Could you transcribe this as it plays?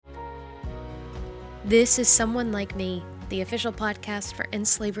This is Someone Like Me, the official podcast for End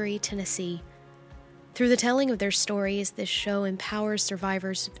Slavery Tennessee. Through the telling of their stories, this show empowers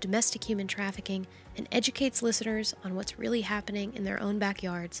survivors of domestic human trafficking and educates listeners on what's really happening in their own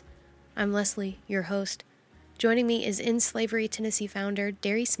backyards. I'm Leslie, your host. Joining me is End Slavery Tennessee founder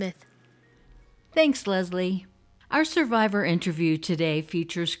Derry Smith. Thanks, Leslie. Our survivor interview today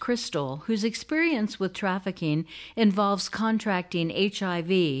features Crystal, whose experience with trafficking involves contracting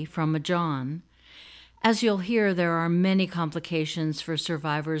HIV from a John. As you'll hear, there are many complications for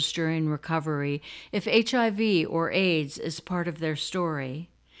survivors during recovery if HIV or AIDS is part of their story.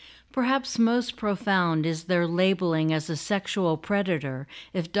 Perhaps most profound is their labeling as a sexual predator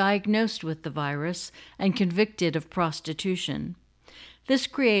if diagnosed with the virus and convicted of prostitution. This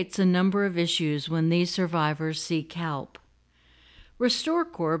creates a number of issues when these survivors seek help.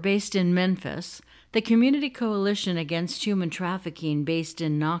 RestoreCorps, based in Memphis, the Community Coalition Against Human Trafficking, based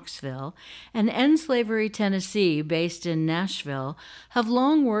in Knoxville, and End Slavery Tennessee, based in Nashville, have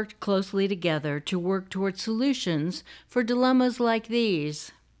long worked closely together to work toward solutions for dilemmas like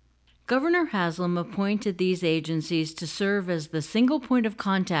these. Governor Haslam appointed these agencies to serve as the single point of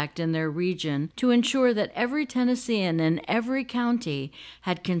contact in their region to ensure that every Tennessean in every county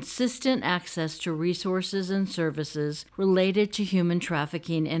had consistent access to resources and services related to human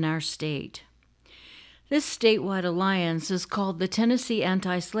trafficking in our state. This statewide alliance is called the Tennessee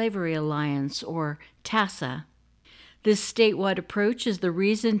Anti-Slavery Alliance, or TASA. This statewide approach is the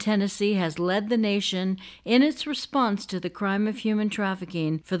reason Tennessee has led the nation in its response to the crime of human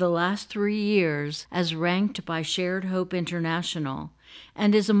trafficking for the last 3 years, as ranked by Shared Hope International,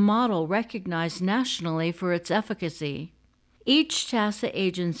 and is a model recognized nationally for its efficacy. Each TASA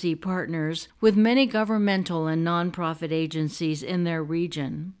agency partners with many governmental and nonprofit agencies in their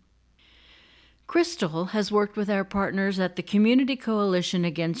region. Crystal has worked with our partners at the Community Coalition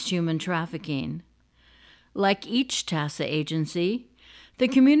Against Human Trafficking. Like each TASA agency, the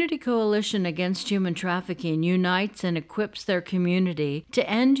Community Coalition Against Human Trafficking unites and equips their community to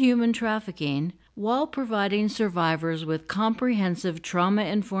end human trafficking while providing survivors with comprehensive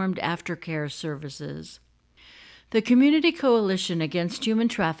trauma-informed aftercare services. The Community Coalition Against Human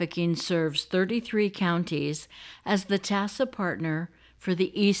Trafficking serves 33 counties as the TASA partner for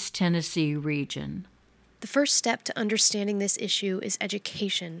the East Tennessee region. The first step to understanding this issue is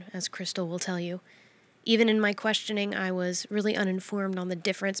education, as Crystal will tell you. Even in my questioning, I was really uninformed on the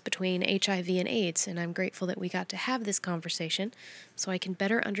difference between HIV and AIDS, and I'm grateful that we got to have this conversation so I can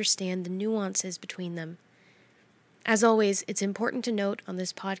better understand the nuances between them. As always, it's important to note on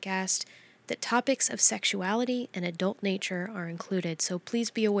this podcast that topics of sexuality and adult nature are included, so please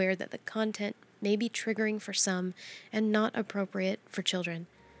be aware that the content may be triggering for some and not appropriate for children.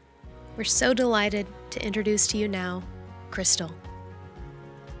 We're so delighted to introduce to you now, Crystal.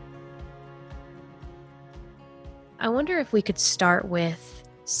 I wonder if we could start with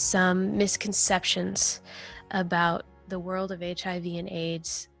some misconceptions about the world of HIV and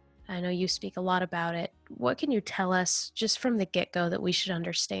AIDS. I know you speak a lot about it. What can you tell us just from the get-go that we should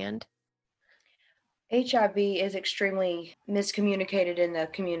understand? HIV is extremely miscommunicated in the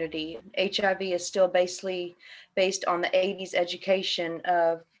community. HIV is still basically based on the 80s education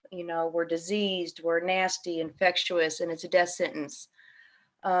of, we're diseased, we're nasty, infectious, and it's a death sentence.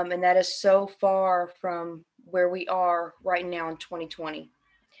 And that is so far from where we are right now in 2020.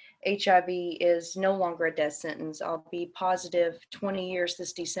 HIV is no longer a death sentence. I'll be positive 20 years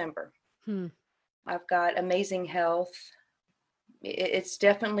this December. I've got amazing health. It's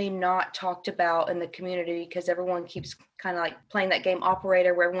definitely not talked about in the community because everyone keeps kind of like playing that game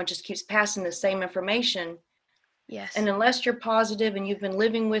operator where everyone just keeps passing the same information. Yes. And unless you're positive and you've been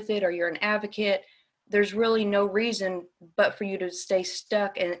living with it or you're an advocate, there's really no reason but for you to stay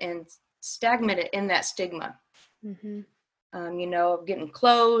stuck and stagnated in that stigma. Mm-hmm. Of getting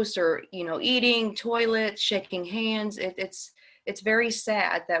close or, eating, toilets, shaking hands. It's very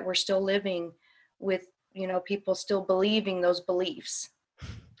sad that we're still living with people still believing those beliefs.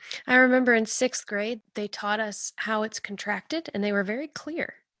 I remember in 6th grade, they taught us how it's contracted, and they were very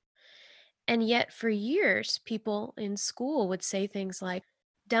clear. And yet for years, people in school would say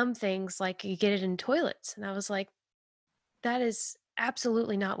dumb things like you get it in toilets. And I was like, that is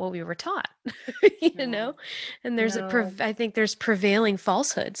absolutely not what we were taught, No. And there's I think there's prevailing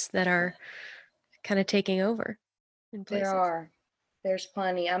falsehoods that are kind of taking over in places. There's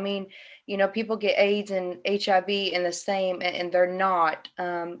plenty. I mean, people get AIDS and HIV in the same, and they're not.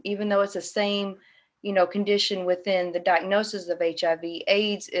 Even though it's the same, condition within the diagnosis of HIV,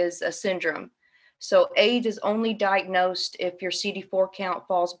 AIDS is a syndrome. So AIDS is only diagnosed if your CD4 count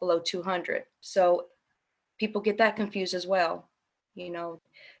falls below 200. So people get that confused as well.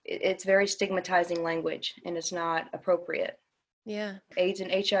 It's very stigmatizing language, and it's not appropriate. Yeah. AIDS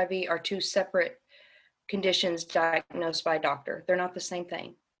and HIV are two separate conditions diagnosed by a doctor. They're not the same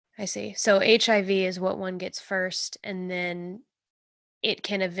thing. I see. So HIV is what one gets first, and then it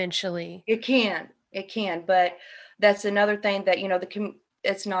can eventually. It can, but that's another thing that,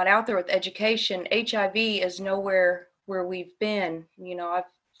 it's not out there with education. HIV is nowhere where we've been. I've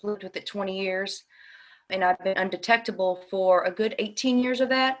lived with it 20 years, and I've been undetectable for a good 18 years of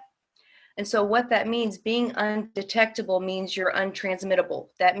that. And so what that means, being undetectable, means you're untransmittable.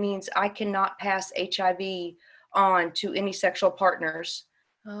 That means I cannot pass HIV on to any sexual partners,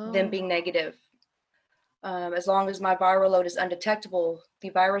 them Oh, being negative. As long as my viral load is undetectable, the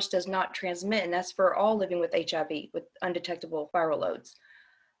virus does not transmit, and that's for all living with HIV with undetectable viral loads.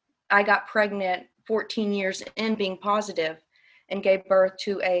 I got pregnant 14 years in being positive and gave birth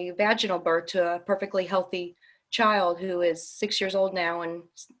to a vaginal birth to a perfectly healthy child who is 6 years old now and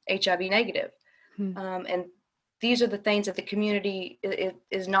HIV negative. hmm. And these are the things that the community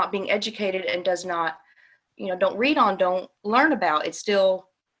is not being educated and does not, don't read on, don't learn about. It's still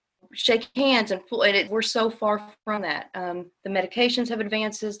shake hands and we're so far from that. The medications have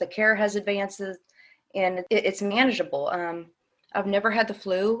advances, the care has advances, and it's manageable. I've never had the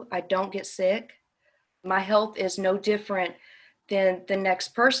flu. I don't get sick. My health is no different than the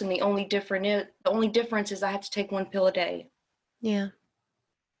next person. The only difference is I have to take one pill a day. Yeah.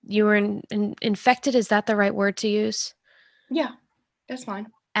 You were infected, is that the right word to use? Yeah, that's fine.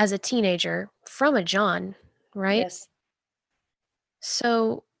 As a teenager from a John, right? Yes.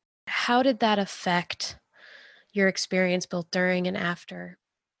 So, how did that affect your experience both during and after?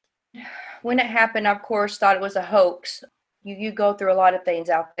 When it happened, I, of course, thought it was a hoax. You go through a lot of things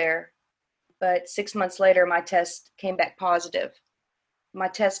out there, but 6 months later, my test came back positive. My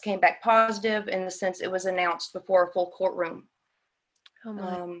test came back positive in the sense it was announced before a full courtroom. Oh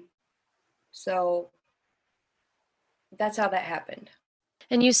my. Um, so that's how that happened.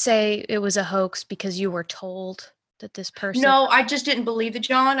 And you say it was a hoax because you were told that this person. No, I just didn't believe it,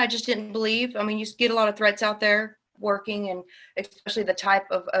 John. I just didn't believe. I mean, you get a lot of threats out there working, and especially the type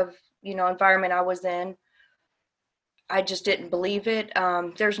of environment I was in. I just didn't believe it.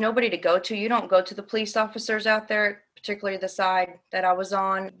 There's nobody to go to. You don't go to the police officers out there, particularly the side that I was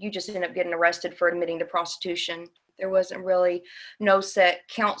on. You just end up getting arrested for admitting to prostitution. There wasn't really no set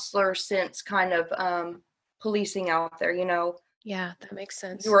counselor sense kind of policing out there. Yeah, that makes You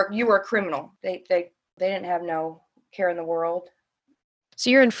sense. were a criminal. They didn't have no care in the world. So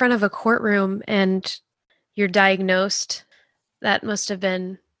you're in front of a courtroom and you're diagnosed. That must have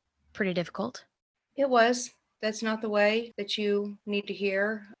been pretty difficult. It was. That's not the way that you need to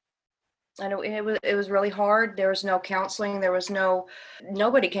hear. I know it was really hard. There was no counseling. There was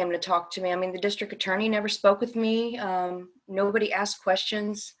nobody came to talk to me. I mean, the district attorney never spoke with me. Nobody asked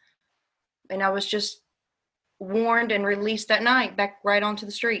questions, and I was just warned and released that night back right onto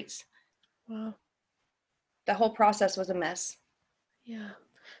the streets. Wow. The whole process was a mess. Yeah.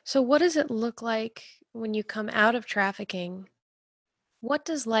 So what does it look like when you come out of trafficking? What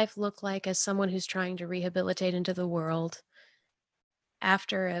does life look like as someone who's trying to rehabilitate into the world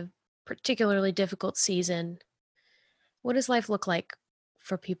after a particularly difficult season? What does life look like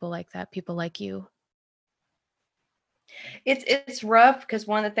for people like that, people like you? It's rough because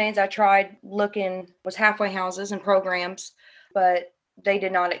one of the things I tried looking was halfway houses and programs, but they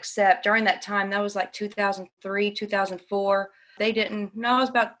did not accept during that time. That was like 2003, 2004. They didn't. No,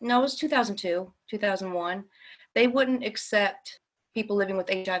 it was 2002, 2001. They wouldn't accept people living with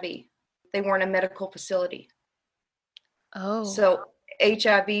HIV. They weren't a medical facility. Oh, So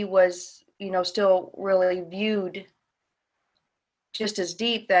HIV was, still really viewed just as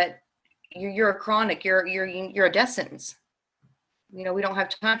deep that you're a chronic, you're a death sentence. We don't have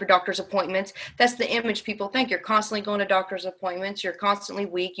time for doctor's appointments. That's the image people think. You're constantly going to doctor's appointments. You're constantly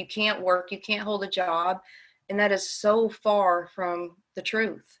weak. You can't work. You can't hold a job. And that is so far from the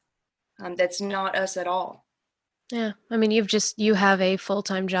truth. That's not us at all. yeah. I mean, you have a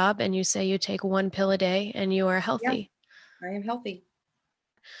full-time job and you say you take one pill a day and you are Yeah, healthy. I am healthy.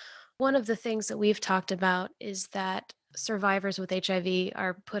 One of the things that we've talked about is that survivors with HIV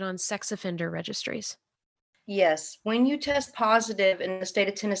are put on sex offender registries. Yes. When you test positive in the state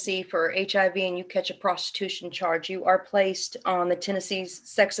of Tennessee for HIV and you catch a prostitution charge, you are placed on the Tennessee's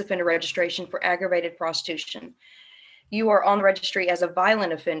sex offender registration for aggravated prostitution. You are on the registry as a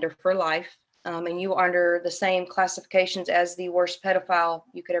violent offender for life, and you are under the same classifications as the worst pedophile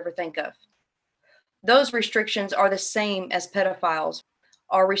you could ever think of. Those restrictions are the same as pedophiles.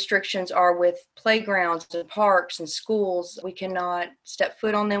 Our restrictions are with playgrounds and parks and schools. We cannot step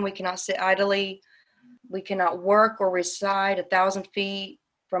foot on them. We cannot sit idly. We cannot work or reside 1,000 feet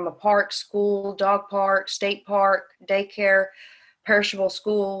from a park, school, dog park, state park, daycare, perishable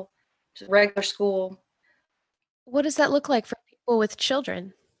school, to regular school. What does that look like for people with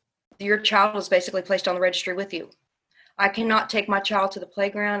children? Your child is basically placed on the registry with you. I cannot take my child to the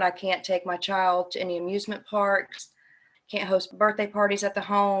playground. I can't take my child to any amusement parks. Can't host birthday parties at the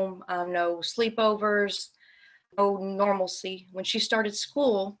home. No sleepovers, no normalcy. When she started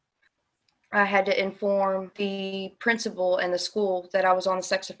school, I had to inform the principal and the school that I was on the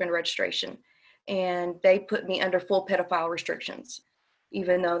sex offender registration, and they put me under full pedophile restrictions.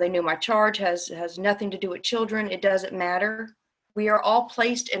 Even though they knew my charge has nothing to do with children, it doesn't matter. We are all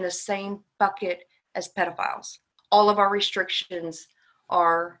placed in the same bucket as pedophiles. All of our restrictions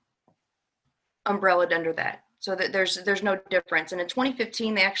are umbrellaed under that. So that there's no difference. And in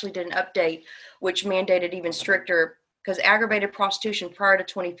 2015, they actually did an update which mandated even stricter, because aggravated prostitution prior to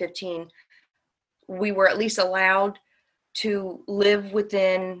 2015, we were at least allowed to live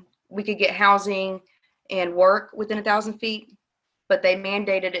within, we could get housing and work within 1,000 feet, but they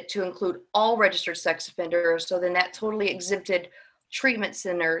mandated it to include all registered sex offenders. So then that totally exempted treatment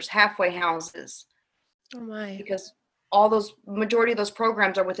centers, halfway houses, Oh my. because all those, majority of those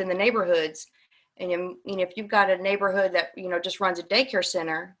programs are within the neighborhoods. And if you've got a neighborhood that, just runs a daycare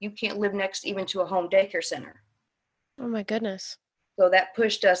center, you can't live next even to a home daycare center. Oh my goodness. So that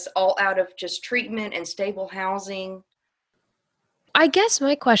pushed us all out of just treatment and stable housing. I guess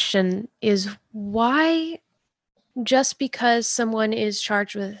my question is, why, just because someone is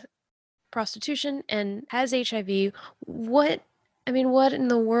charged with prostitution and has HIV, what in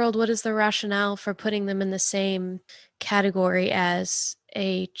the world, what is the rationale for putting them in the same category as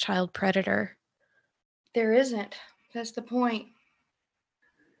a child predator? There isn't. That's the point.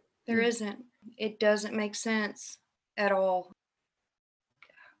 There Mm. isn't. It doesn't make sense at all.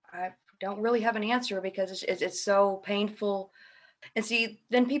 I don't really have an answer because it's so painful. And see,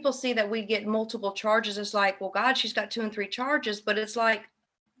 then people see that we get multiple charges. It's like, well, God, she's got 2 and 3 charges, but it's like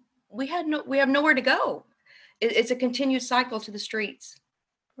we have nowhere to go. It's a continued cycle to the streets.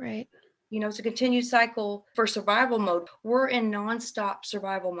 Right. It's a continued cycle for survival mode. We're in nonstop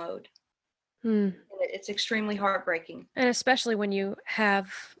survival mode. Hmm. It's extremely heartbreaking. And especially when you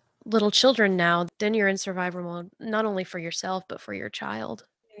have little children now, then you're in survival mode, not only for yourself, but for your child.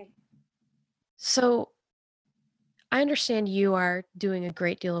 So I understand you are doing a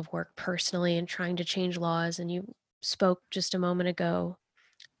great deal of work personally and trying to change laws. And you spoke just a moment ago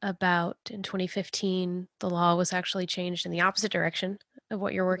about in 2015, the law was actually changed in the opposite direction of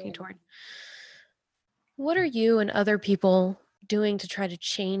what you're working toward. What are you and other people doing to try to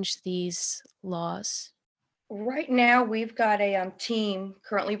change these laws? Right now, we've got a team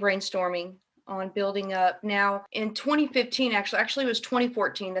currently brainstorming on building up. Now, in 2015, actually, it was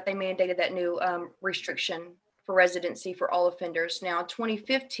 2014 that they mandated that new restriction for residency for all offenders. Now, in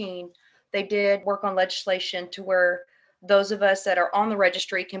 2015, they did work on legislation to where those of us that are on the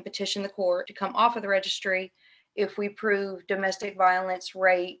registry can petition the court to come off of the registry if we prove domestic violence,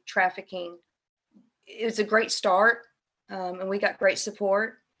 rape, trafficking. It's a great start, and we got great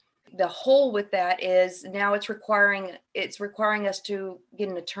support. The hole with that is now it's requiring us to get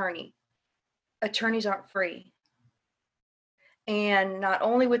an attorney. Attorneys aren't free. And not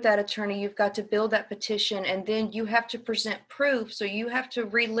only with that attorney, you've got to build that petition, and then you have to present proof. So you have to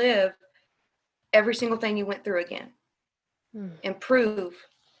relive every single thing you went through again and prove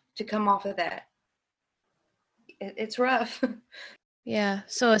to come off of that. It's rough. Yeah.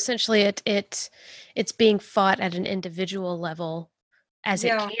 So essentially it's being fought at an individual level as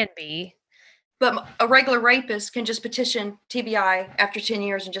Yeah. it can be. But a regular rapist can just petition TBI after 10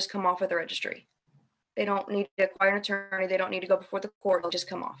 years and just come off of the registry. They don't need to acquire an attorney. They don't need to go before the court. They'll just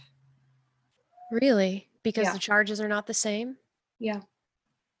come off. Really? Because Yeah. the charges are not the same? Yeah.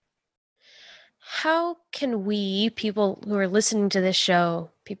 How can we, people who are listening to this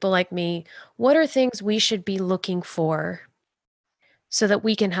show, people like me, what are things we should be looking for so that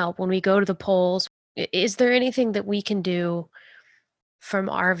we can help when we go to the polls? Is there anything that we can do from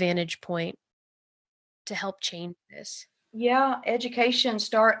our vantage point to help change this? Yeah, education,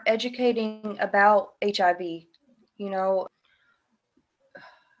 start educating about HIV. The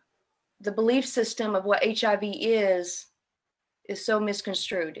belief system of what HIV is so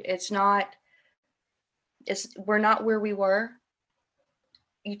misconstrued. We're not where we were.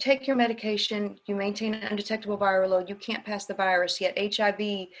 You take your medication, you maintain an undetectable viral load, you can't pass the virus, yet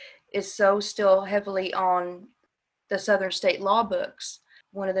HIV is so still heavily on the southern state law books,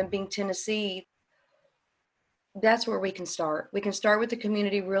 one of them being Tennessee. That's where we can start. We can start with the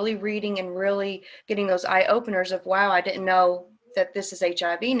community really reading and really getting those eye openers of, wow, I didn't know that this is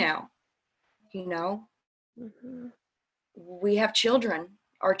HIV now. Mm-hmm. We have children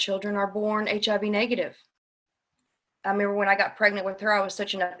our children are born HIV negative. I remember when I got pregnant with her, I was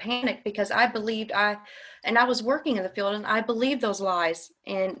such in a panic because I believed and I was working in the field and I believed those lies.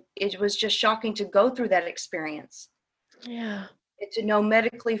 And it was just shocking to go through that experience. Yeah. And to know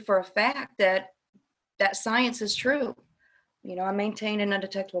medically for a fact that science is true. You know, I maintained an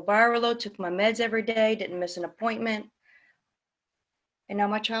undetectable viral load, took my meds every day, didn't miss an appointment. And now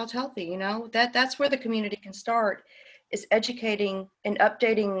my child's healthy. You know, that's where the community can start, is educating and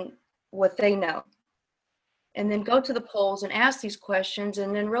updating what they know. And then go to the polls and ask these questions,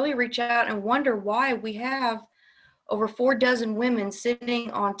 and then really reach out and wonder why we have over 4 dozen women sitting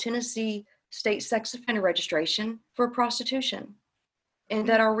on Tennessee state sex offender registration for prostitution, and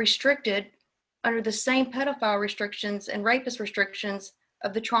that are restricted under the same pedophile restrictions and rapist restrictions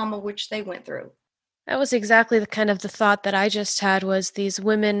of the trauma which they went through. That was exactly the kind of the thought that I just had, was these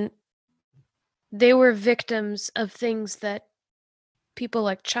women, they were victims of things that people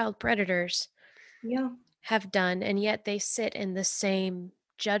like child predators Yeah. have done, and yet they sit in the same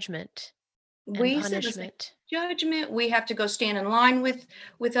judgment and We sit in the same punishment. judgment. We have to go stand in line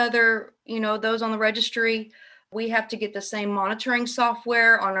with other, you know, those on the registry. We have to get the same monitoring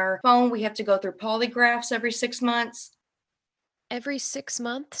software on our phone. We have to go through polygraphs every 6 months. Every 6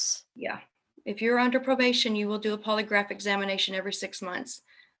 months? Yeah. If you're under probation, you will do a polygraph examination every 6 months.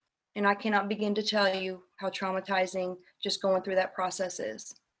 And I cannot begin to tell you how traumatizing just going through that process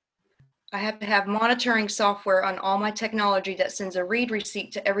is. I have to have monitoring software on all my technology that sends a read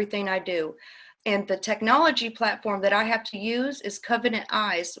receipt to everything I do. And the technology platform that I have to use is Covenant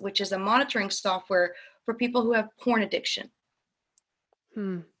Eyes, which is a monitoring software for people who have porn addiction.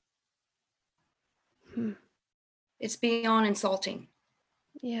 Hmm. It's beyond insulting.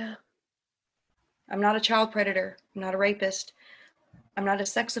 Yeah. I'm not a child predator. I'm not a rapist. I'm not a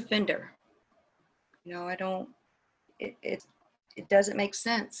sex offender. You know, I don't, it doesn't make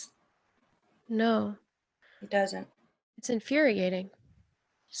sense. No. It doesn't. It's infuriating.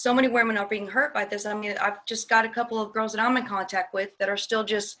 So many women are being hurt by this. I mean, I've just got a couple of girls that I'm in contact with that are still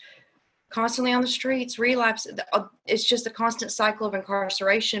just constantly on the streets, relapse. It's just a constant cycle of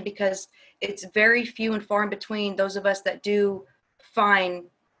incarceration because it's very few and far in between those of us that do find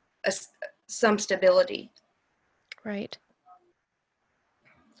some stability. Right.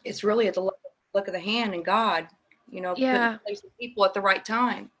 It's really at the look of the hand and God, you know, Yeah. placing people at the right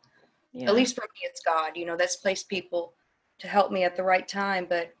time. Yeah. At least for me, it's God, you know, that's placed people to help me at the right time.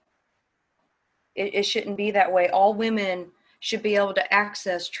 But it shouldn't be that way. All women should be able to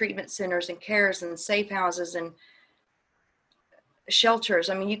access treatment centers and cares and safe houses and shelters.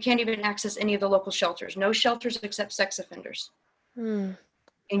 I mean, you can't even access any of the local shelters. No shelters except sex offenders. Hmm.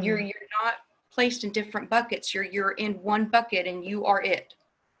 And you're not placed in different buckets. You're in one bucket and you are it.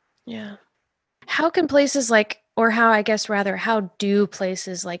 Yeah. How can places like, or how, I guess rather, how do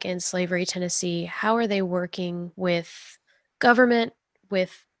places like In Slavery, Tennessee, how are they working with government,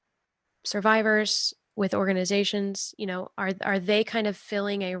 with survivors, with organizations? You know, are they kind of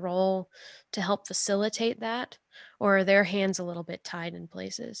filling a role to help facilitate that, or are their hands a little bit tied in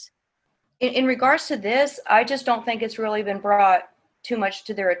places? In regards to this, I just don't think it's really been brought too much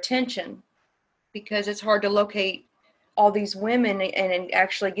to their attention because it's hard to locate all these women and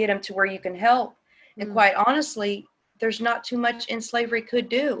actually get them to where you can help. And quite honestly, there's not too much In Slavery could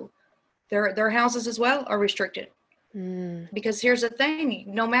do. Their houses as well are restricted. Because here's the thing,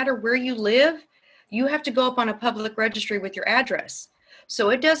 no matter where you live, you have to go up on a public registry with your address. So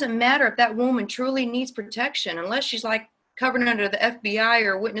it doesn't matter if that woman truly needs protection, unless she's like covered under the FBI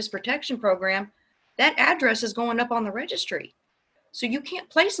or witness protection program, that address is going up on the registry. So you can't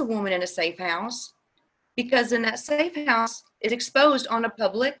place a woman in a safe house because then that safe house is exposed on a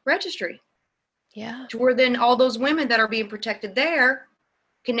public registry. Yeah. To where then all those women that are being protected there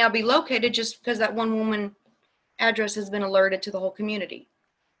can now be located just because that one woman address has been alerted to the whole community.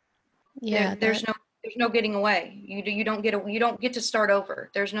 Yeah. There's no getting away. You don't get to start over.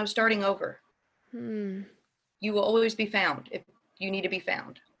 There's no starting over. You will always be found if you need to be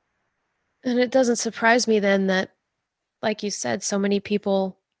found. And it doesn't surprise me then that, like you said, so many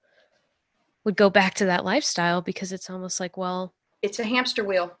people would go back to that lifestyle, because it's almost like, well, It's a hamster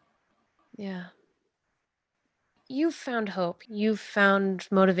wheel. yeah. You've found hope. You've found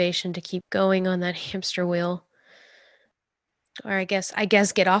motivation to keep going on that hamster wheel. Or I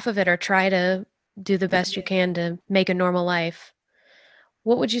guess get off of it, or try to do the best you can to make a normal life.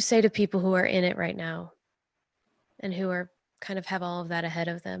 What would you say to people who are in it right now and who are kind of have all of that ahead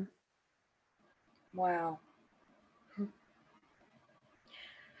of them? Wow.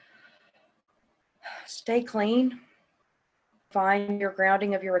 Stay clean. Find your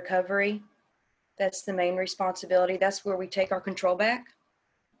grounding of your recovery. That's the main responsibility. That's where we take our control back.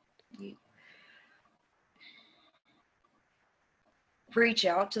 reach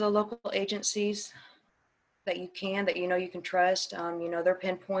out to the local agencies that you can, that you can trust. They're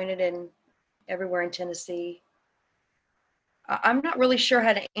pinpointed in everywhere in Tennessee. I'm not really sure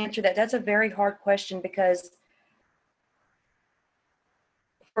how to answer that. That's a very hard question because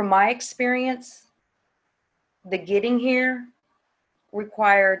from my experience, the getting here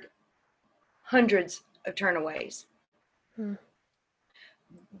required hundreds of turnaways. Hmm.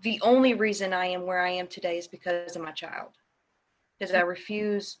 The only reason I am where I am today is because of my child, because I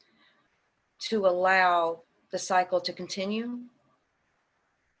refuse to allow the cycle to continue.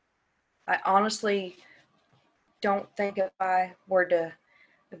 I honestly don't think if I were to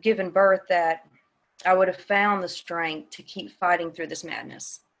have given birth that I would have found the strength to keep fighting through this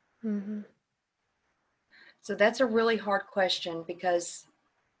madness. Mm-hmm. So that's a really hard question because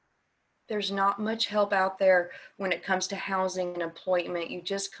there's not much help out there when it comes to housing and employment. You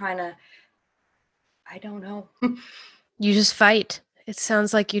just kind of, I don't know. You just fight. It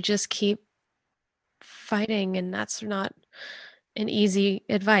sounds like you just keep fighting, and that's not an easy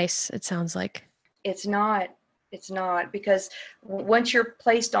advice, it sounds like. It's not. It's not, because once you're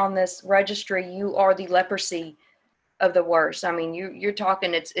placed on this registry, you are the leprosy of the worst. I mean, you're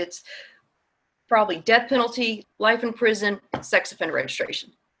talking, it's probably death penalty, life in prison, sex offender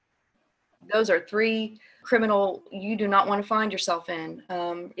registration. Those are three criminal you do not want to find yourself in.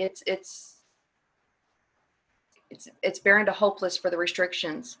 It's barren to hopeless for the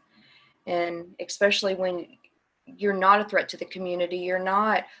restrictions, and especially when you're not a threat to the community, you're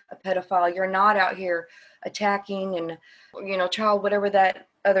not a pedophile, you're not out here attacking and child, whatever that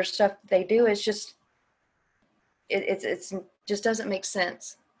other stuff they do. It's just it's just doesn't make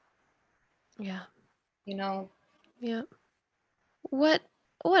sense. Yeah. you know Yeah. What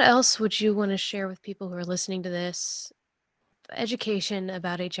what else would you want to share with people who are listening to this? Education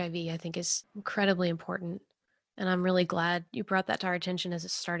about HIV, I think, is incredibly important, and I'm really glad you brought that to our attention as a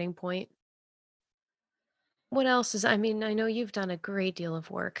starting point. What else is, I mean, I know you've done a great deal of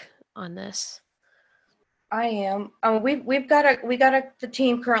work on this. I am. We got the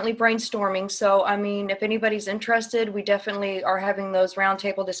team currently brainstorming. So I mean, if anybody's interested, we definitely are having those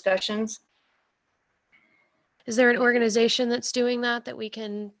roundtable discussions. Is there an organization that's doing that we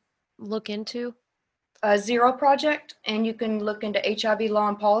can look into? Zero Project, and you can look into HIV law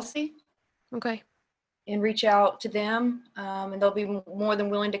and policy Okay. and reach out to them, and they'll be more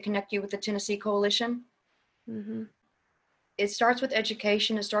than willing to connect you with the Tennessee Coalition. Mm-hmm. It starts with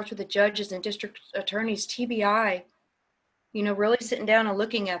education. It starts with the judges and district attorneys, TBI, really sitting down and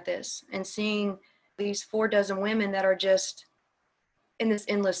looking at this and seeing these 4 dozen women that are just in this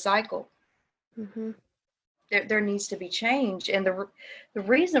endless cycle. Mm-hmm. There needs to be change. And the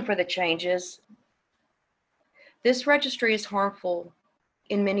reason for the change is this registry is harmful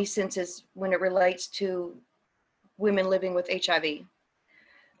in many senses when it relates to women living with HIV,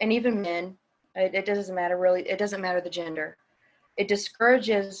 and even men. It doesn't matter, really. It doesn't matter the gender. It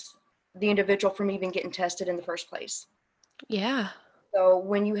discourages the individual from even getting tested in the first place. Yeah. So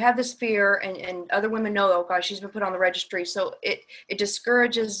when you have this fear, and other women know, oh gosh, she's been put on the registry, so it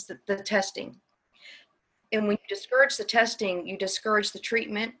discourages the testing. And when you discourage the testing, you discourage the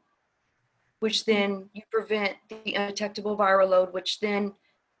treatment, which then you prevent the undetectable viral load, which then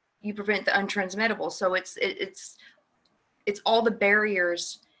you prevent the untransmittable. So it's all the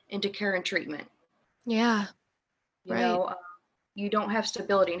barriers into care and treatment. Yeah. You Right. know, you don't have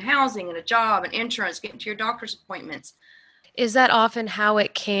stability in housing and a job and insurance, getting to your doctor's appointments. Is that often how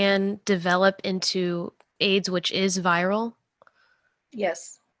it can develop into AIDS, which is viral,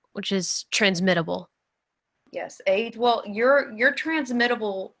 Yes, which is transmittable? yes. AIDS. Well, you're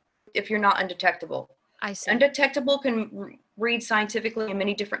transmittable if you're not undetectable. I see. Undetectable can read scientifically in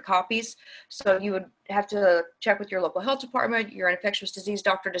many different copies. So you would have to check with your local health department, your infectious disease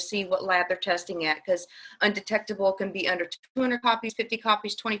doctor, to see what lab they're testing at, because undetectable can be under 200 copies, 50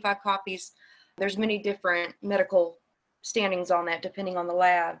 copies, 25 copies. There's many different medical standings on that depending on the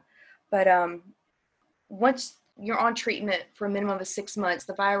lab. But once you're on treatment for a minimum of 6 months,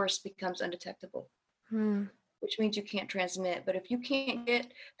 the virus becomes undetectable, Hmm. which means you can't transmit. But if you can't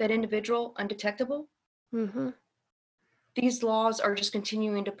get that individual undetectable, Mm-hmm. these laws are just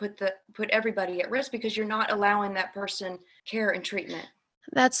continuing to put everybody at risk because you're not allowing that person care and treatment.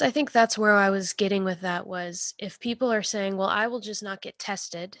 I think that's where I was getting with that, was if people are saying, well, I will just not get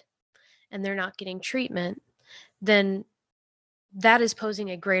tested and they're not getting treatment, then that is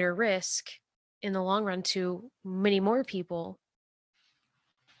posing a greater risk in the long run to many more people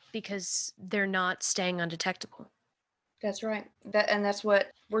because they're not staying undetectable. That's right. That's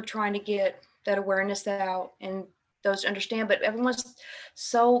what we're trying to get that awareness out. And those to understand, but everyone's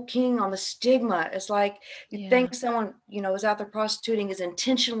so keen on the stigma. It's like you Yeah. think someone, is out there prostituting, is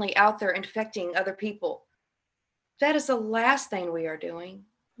intentionally out there infecting other people. That is the last thing we are doing.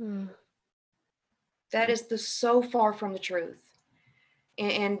 Mm. That is so far from the truth.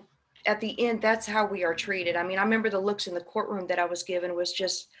 And at the end, that's how we are treated. I mean, I remember the looks in the courtroom that I was given was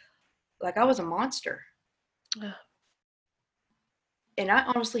just like I was a monster. Ugh. And I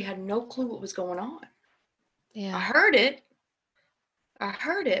honestly had no clue what was going on. Yeah. I heard it,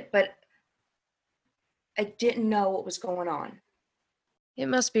 but I didn't know what was going on. It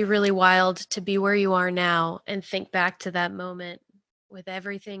must be really wild to be where you are now and think back to that moment with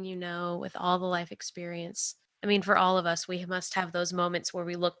everything you know, with all the life experience. I mean, for all of us, we must have those moments where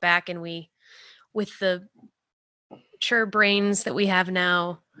we look back and with the mature brains that we have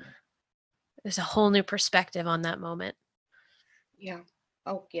now, there's a whole new perspective on that moment. Yeah.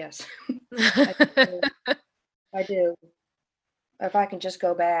 Oh, yes. I do. If I can just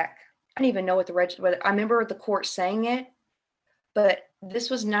go back. I don't even know what I remember the court saying it, but this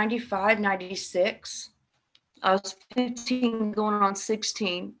was 95, 96. I was 15 going on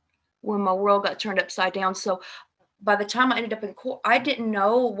 16 when my world got turned upside down. So by the time I ended up in court, I didn't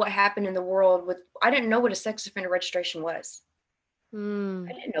know what happened in the world I didn't know what a sex offender registration was. I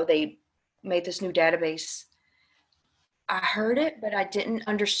didn't know they made this new database. I heard it, but I didn't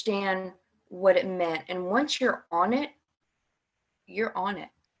understand what it meant. And once you're on it, you're on it.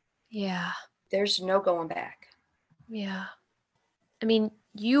 Yeah. There's no going back. Yeah. I mean,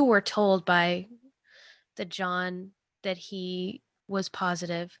 you were told by the John that he was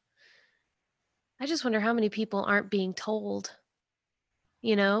positive. I just wonder how many people aren't being told,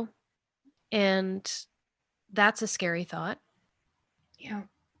 you know? And that's a scary thought. Yeah.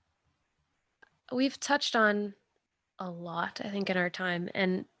 We've touched on a lot, I think, in our time,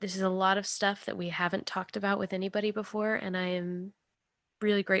 and this is a lot of stuff that we haven't talked about with anybody before, and I am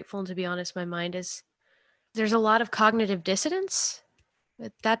really grateful. And to be honest, my mind is there's a lot of cognitive dissonance,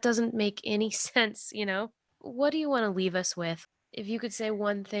 but that doesn't make any sense, you know? What do you want to leave us with? If you could say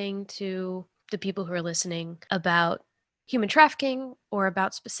one thing to the people who are listening about human trafficking or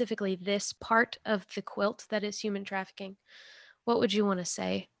about specifically this part of the quilt that is human trafficking, what would you want to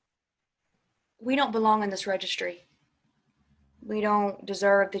say? We don't belong in this registry. We don't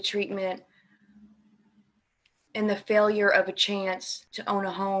deserve the treatment and the failure of a chance to own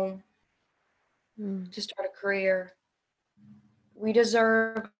a home, to start a career. We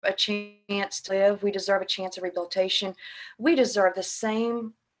deserve a chance to live. We deserve a chance of rehabilitation. We deserve the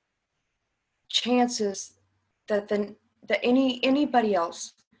same chances that anybody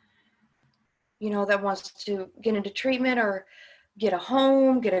else, that wants to get into treatment or get a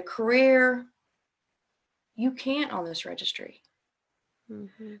home, get a career. You can't on this registry.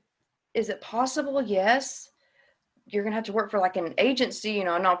 Mm-hmm. Is it possible? Yes. You're going to have to work for like an agency, a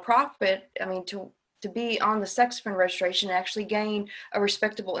nonprofit. I mean, to be on the sex offender registration and actually gain a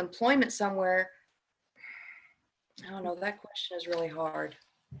respectable employment somewhere. I don't know. That question is really hard.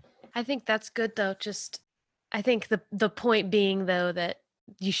 I think that's good though. I think the point being though that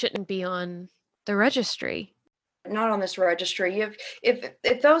you shouldn't be on the registry. Not on this registry.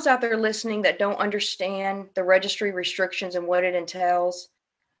 If those out there listening that don't understand the registry restrictions and what it entails,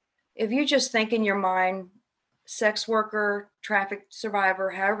 if you just think in your mind, sex worker, traffic survivor,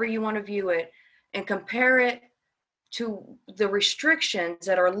 however you want to view it, and compare it to the restrictions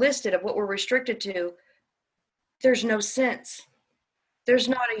that are listed of what we're restricted to, there's no sense. There's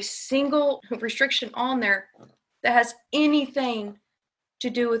not a single restriction on there that has anything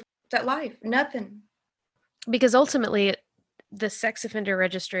to do with that life. Nothing. Because ultimately, the sex offender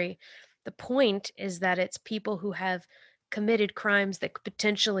registry, the point is that it's people who have committed crimes that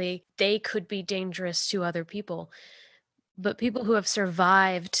potentially they could be dangerous to other people. But people who have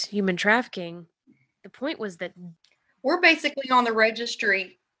survived human trafficking, the point was that we're basically on the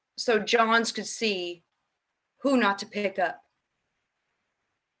registry so Johns could see who not to pick up.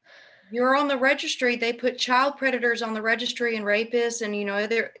 You're on the registry. They put child predators on the registry and rapists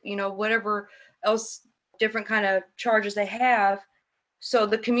and whatever else different kind of charges they have, so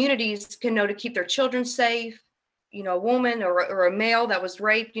the communities can know to keep their children safe. A woman or a male that was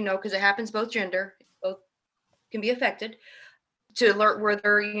raped, because it happens both gender, both can be affected, to alert where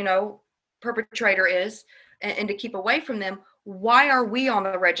their perpetrator is and to keep away from them. Why are we on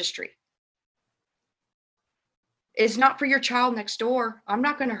the registry? It's not for your child next door. I'm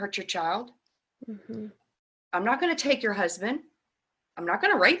not going to hurt your child. Mm-hmm. I'm not going to take your husband. I'm not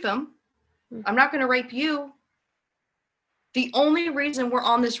going to rape him. Mm-hmm. I'm not going to rape you. The only reason we're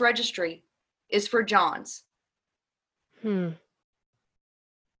on this registry is for Johns.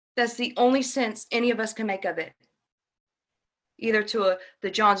 That's the only sense any of us can make of it. either to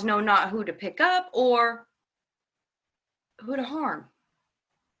the Johns know not who to pick up or who to harm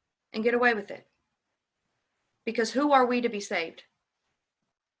and get away with it. Because who are we to be saved?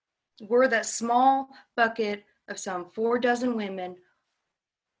 We're that small bucket of some 4 dozen women.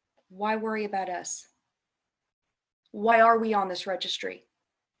 Why worry about us? Why are we on this registry?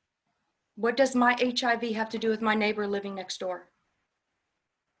 What does my HIV have to do with my neighbor living next door?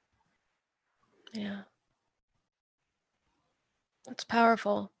 Yeah. That's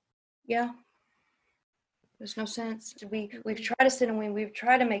powerful. Yeah. There's no sense. We've tried to sit and we've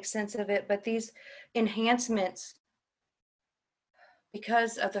tried to make sense of it, but these enhancements,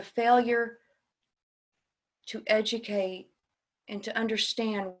 because of the failure to educate and to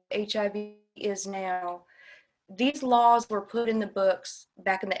understand what HIV is now, these laws were put in the books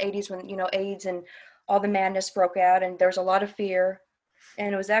back in the 80s when, AIDS and all the madness broke out, and there's a lot of fear.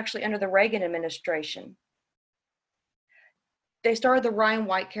 And it was actually under the Reagan administration. They started the Ryan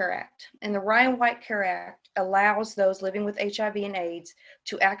White Care Act, and the Ryan White Care Act allows those living with HIV and AIDS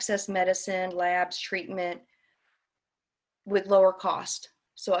to access medicine, labs, treatment with lower cost.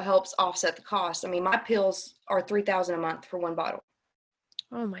 So it helps offset the cost. I mean, my pills are $3,000 a month for 1 bottle.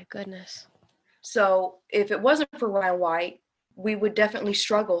 Oh my goodness. So if it wasn't for Ryan White, we would definitely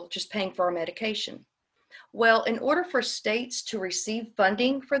struggle just paying for our medication. Well, in order for states to receive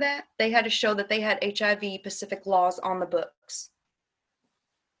funding for that, they had to show that they had HIV Pacific laws on the books.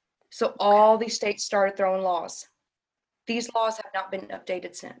 So all these states started their own laws. These laws have not been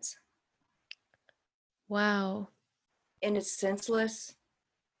updated since. Wow. And it's senseless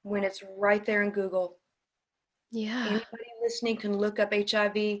when it's right there in Google. Yeah. Anybody listening can look up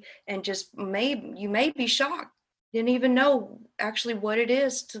HIV and you may be shocked. Didn't even know actually what it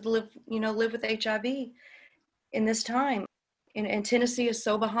is to live with HIV in this time. And Tennessee is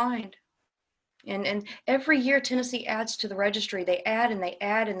so behind. And every year Tennessee adds to the registry. They add and they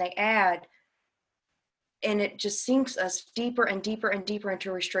add and they add. And it just sinks us deeper and deeper and deeper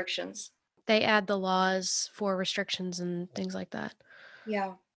into restrictions. They add the laws for restrictions and things like that.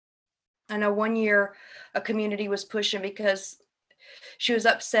 Yeah. I know one year a community was pushing because she was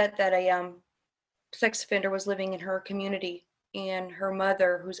upset that a sex offender was living in her community, and her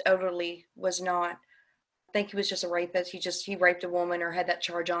mother, who's elderly, was not. I think he was just a rapist. He raped a woman or had that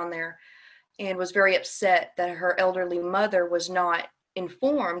charge on there, and was very upset that her elderly mother was not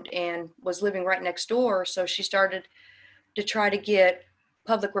informed and was living right next door. So she started to try to get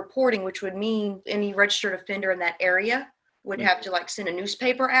public reporting, which would mean any registered offender in that area would have to send a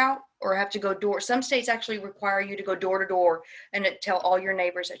newspaper out or have to go door. Some states actually require you to go door to door and tell all your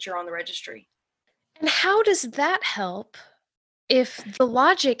neighbors that you're on the registry. And how does that help if the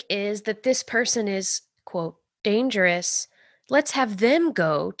logic is that this person is, quote, dangerous? Let's have them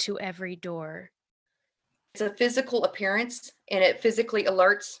go to every door. It's a physical appearance and it physically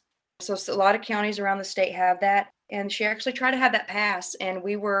alerts. So a lot of counties around the state have that. And she actually tried to have that pass, and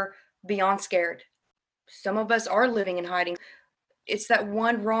we were beyond scared. Some of us are living in hiding. It's that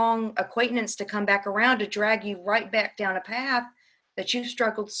one wrong acquaintance to come back around to drag you right back down a path that you've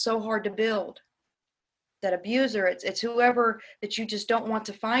struggled so hard to build. That abuser, it's whoever that you just don't want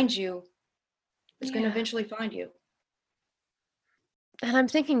to find you is going to eventually find you. And I'm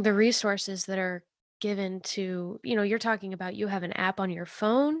thinking the resources that are given to, you're talking about you have an app on your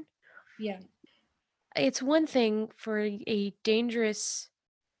phone. Yeah. It's one thing for a dangerous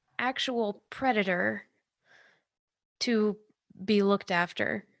actual predator to be looked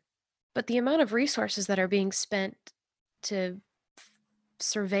after, but the amount of resources that are being spent to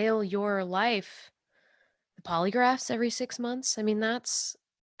surveil your life, the polygraphs every 6 months, I mean, that's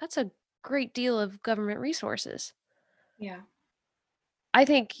a great deal of government resources. Yeah. I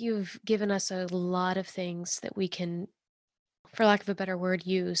think you've given us a lot of things that we can, for lack of a better word,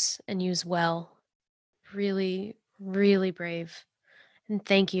 use and use well. Really, really brave. And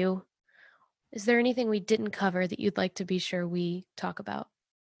thank you. Is there anything we didn't cover that you'd like to be sure we talk about?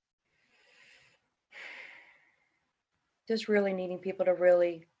 Just really needing people to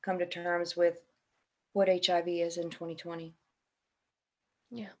really come to terms with what HIV is in 2020.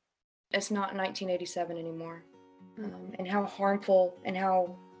 Yeah. It's not 1987 anymore. And how harmful and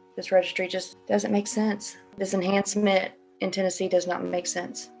how this registry just doesn't make sense. This enhancement in Tennessee does not make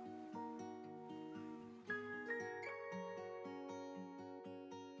sense.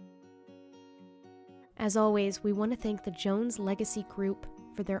 As always, we want to thank the Jones Legacy Group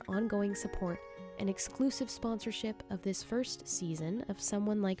for their ongoing support and exclusive sponsorship of this first season of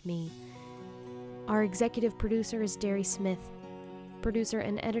Someone Like Me. Our executive producer is Derry Smith. Producer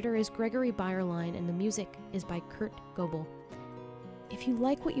and editor is Gregory Byerline, and the music is by Kurt Goebel. If you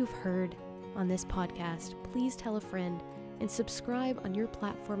like what you've heard on this podcast, please tell a friend and subscribe on your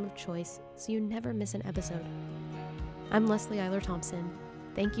platform of choice so you never miss an episode. I'm Leslie Eiler Thompson.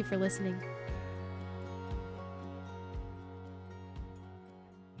 Thank you for listening.